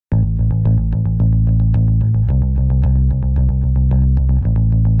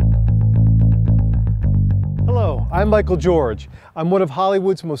I'm Michael George. I'm one of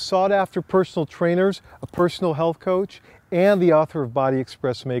Hollywood's most sought-after personal trainers, a personal health coach, and the author of Body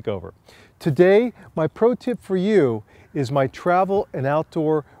Express Makeover. Today, my pro tip for you is my travel and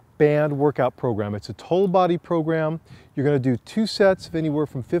outdoor band workout program. It's a total body program. You're going to do 2 sets of anywhere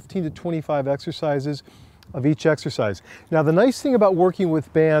from 15 to 25 exercises of each exercise. Now, the nice thing about working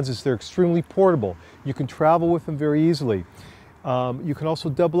with bands is they're extremely portable. You can travel with them very easily. You can also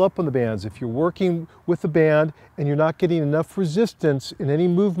double up on the bands. If you're working with a band and you're not getting enough resistance in any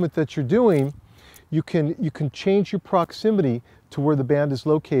movement that you're doing, you can change your proximity to where the band is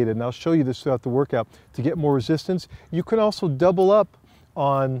located. And I'll show you this throughout the workout to get more resistance. You can also double up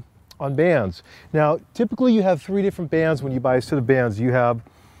on bands. Now, typically you have 3 different bands when you buy a set of bands. You have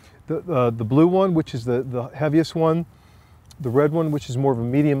the blue one, which is the heaviest one, the red one, which is more of a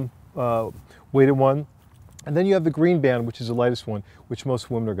medium weighted one, and then you have the green band, which is the lightest one, which most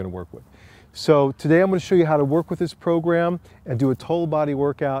women are going to work with. So today I'm going to show you how to work with this program and do a total body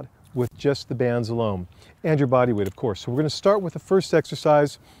workout with just the bands alone, and your body weight, of course. So we're going to start with the first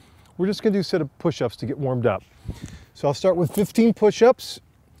exercise. We're just going to do a set of push-ups to get warmed up. So I'll start with 15 push-ups,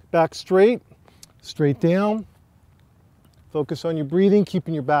 back straight, straight down. Focus on your breathing,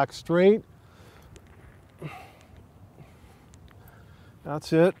 keeping your back straight.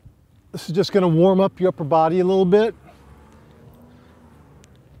 That's it. This is just going to warm up your upper body a little bit.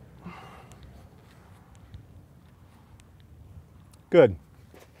 Good.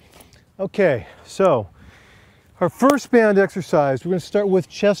 Okay, so our first band exercise, we're going to start with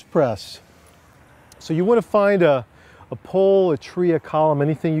chest press. So you want to find a pole, a tree, a column,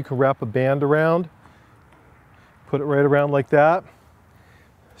 anything you can wrap a band around. Put it right around like that.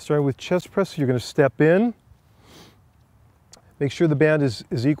 Starting with chest press, you're going to step in. Make sure the band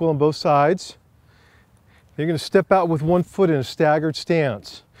is equal on both sides. You're going to step out with one foot in a staggered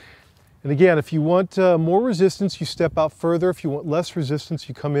stance. And again, if you want more resistance, you step out further. If you want less resistance,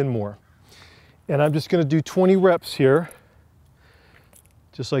 you come in more. And I'm just going to do 20 reps here,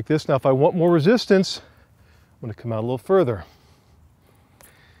 just like this. Now, if I want more resistance, I'm going to come out a little further.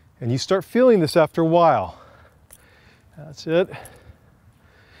 And you start feeling this after a while. That's it.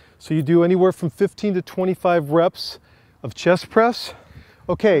 So you do anywhere from 15 to 25 reps of chest press.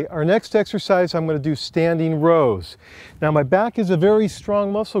 Okay, our next exercise, I'm going to do standing rows. Now, my back is a very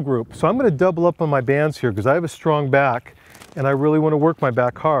strong muscle group, so I'm going to double up on my bands here because I have a strong back and I really want to work my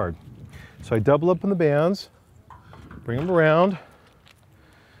back hard. So I double up on the bands, bring them around,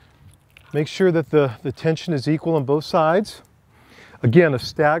 make sure that the tension is equal on both sides. Again, a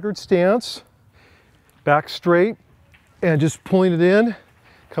staggered stance, back straight, and just pulling it in,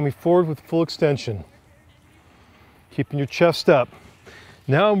 coming forward with full extension. Keeping your chest up.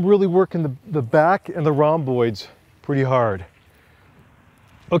 Now I'm really working the back and the rhomboids pretty hard.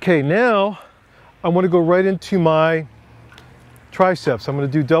 Okay, now I want to go right into my triceps. I'm going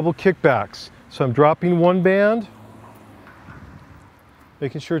to do double kickbacks. So I'm dropping one band,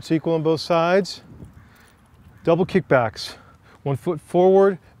 making sure it's equal on both sides. Double kickbacks. 1 foot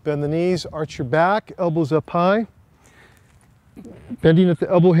forward, bend the knees, arch your back, elbows up high. Bending at the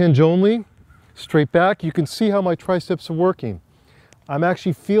elbow hinge only. Straight back. You can see how my triceps are working. I'm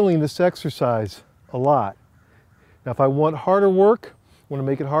actually feeling this exercise a lot. Now, if I want harder work, want to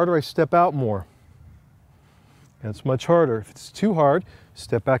make it harder, I step out more. And it's much harder. If it's too hard,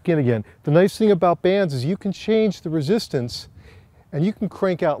 step back in again. The nice thing about bands is you can change the resistance and you can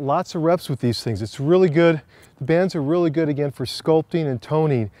crank out lots of reps with these things. It's really good. The bands are really good, again, for sculpting and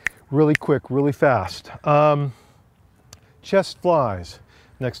toning really quick, really fast. Chest flies.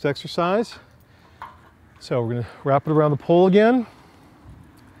 Next exercise. So we're going to wrap it around the pole again.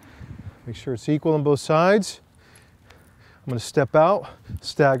 Make sure it's equal on both sides. I'm going to step out,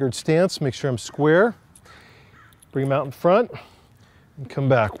 staggered stance, make sure I'm square. Bring them out in front and come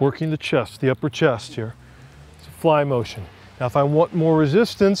back, working the chest, the upper chest here. It's a fly motion. Now, if I want more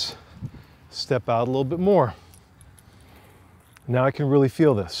resistance, step out a little bit more. Now I can really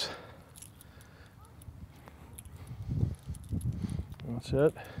feel this. That's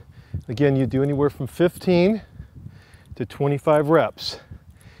it. Again, you do anywhere from 15 to 25 reps.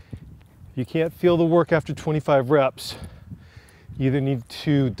 If you can't feel the work after 25 reps, you either need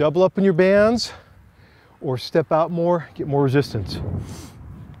to double up on your bands or step out more, get more resistance.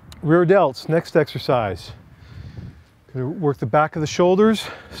 Rear delts, next exercise. Gonna work the back of the shoulders,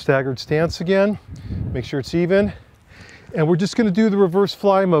 staggered stance again, make sure it's even. And we're just gonna do the reverse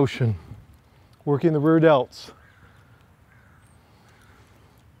fly motion, working the rear delts.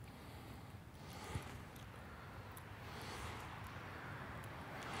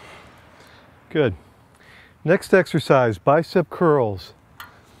 Good. Next exercise, bicep curls.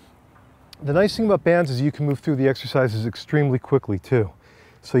 The nice thing about bands is you can move through the exercises extremely quickly too.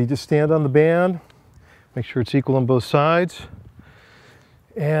 So you just stand on the band, make sure it's equal on both sides,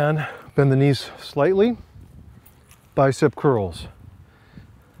 and bend the knees slightly. Bicep curls.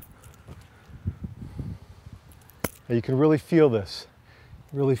 Now you can really feel this.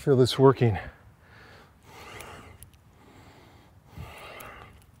 Really feel this working.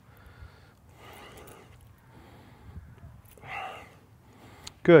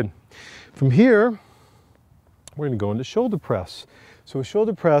 Good. From here, we're going to go into shoulder press. So a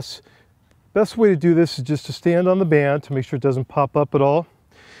shoulder press, best way to do this is just to stand on the band to make sure it doesn't pop up at all.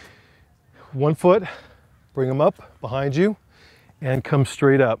 One foot, bring them up behind you, and come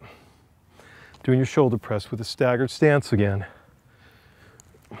straight up. Doing your shoulder press with a staggered stance again.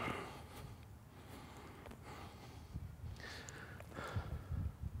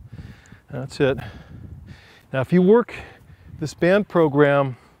 That's it. Now if you work this band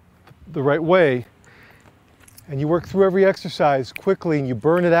program the right way, and you work through every exercise quickly and you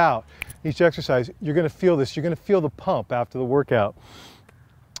burn it out, each exercise, you're going to feel this. You're going to feel the pump after the workout.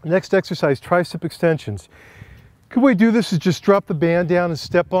 Next exercise, tricep extensions. Good way to do this is just drop the band down and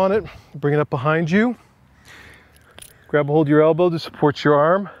step on it. Bring it up behind you. Grab a hold of your elbow to support your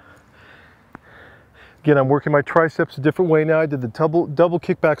arm. Again, I'm working my triceps a different way now. I did the double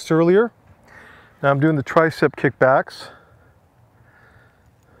kickbacks earlier. Now I'm doing the tricep kickbacks.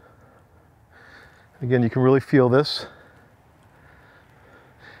 Again, you can really feel this.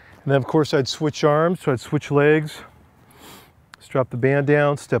 And then of course I'd switch arms, so I'd switch legs. Just drop the band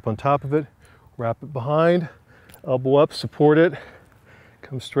down, step on top of it, wrap it behind, elbow up, support it,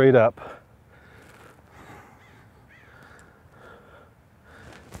 come straight up.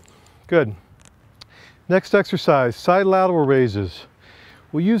 Good. Next exercise, side lateral raises.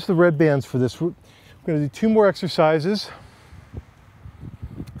 We'll use the red bands for this. We're going to do 2 more exercises.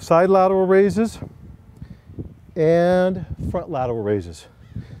 Side lateral raises and front lateral raises.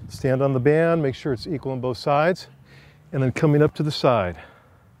 Stand on the band, make sure it's equal on both sides, and then coming up to the side.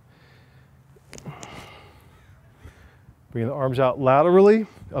 Bring the arms out laterally,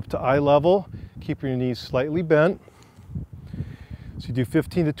 up to eye level, keeping your knees slightly bent. So you do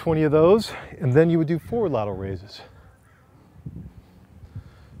 15 to 20 of those, and then you would do forward lateral raises.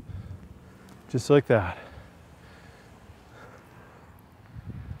 Just like that.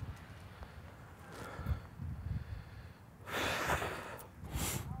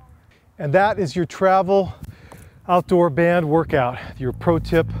 And that is your travel outdoor band workout, your pro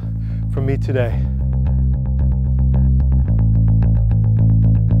tip from me today.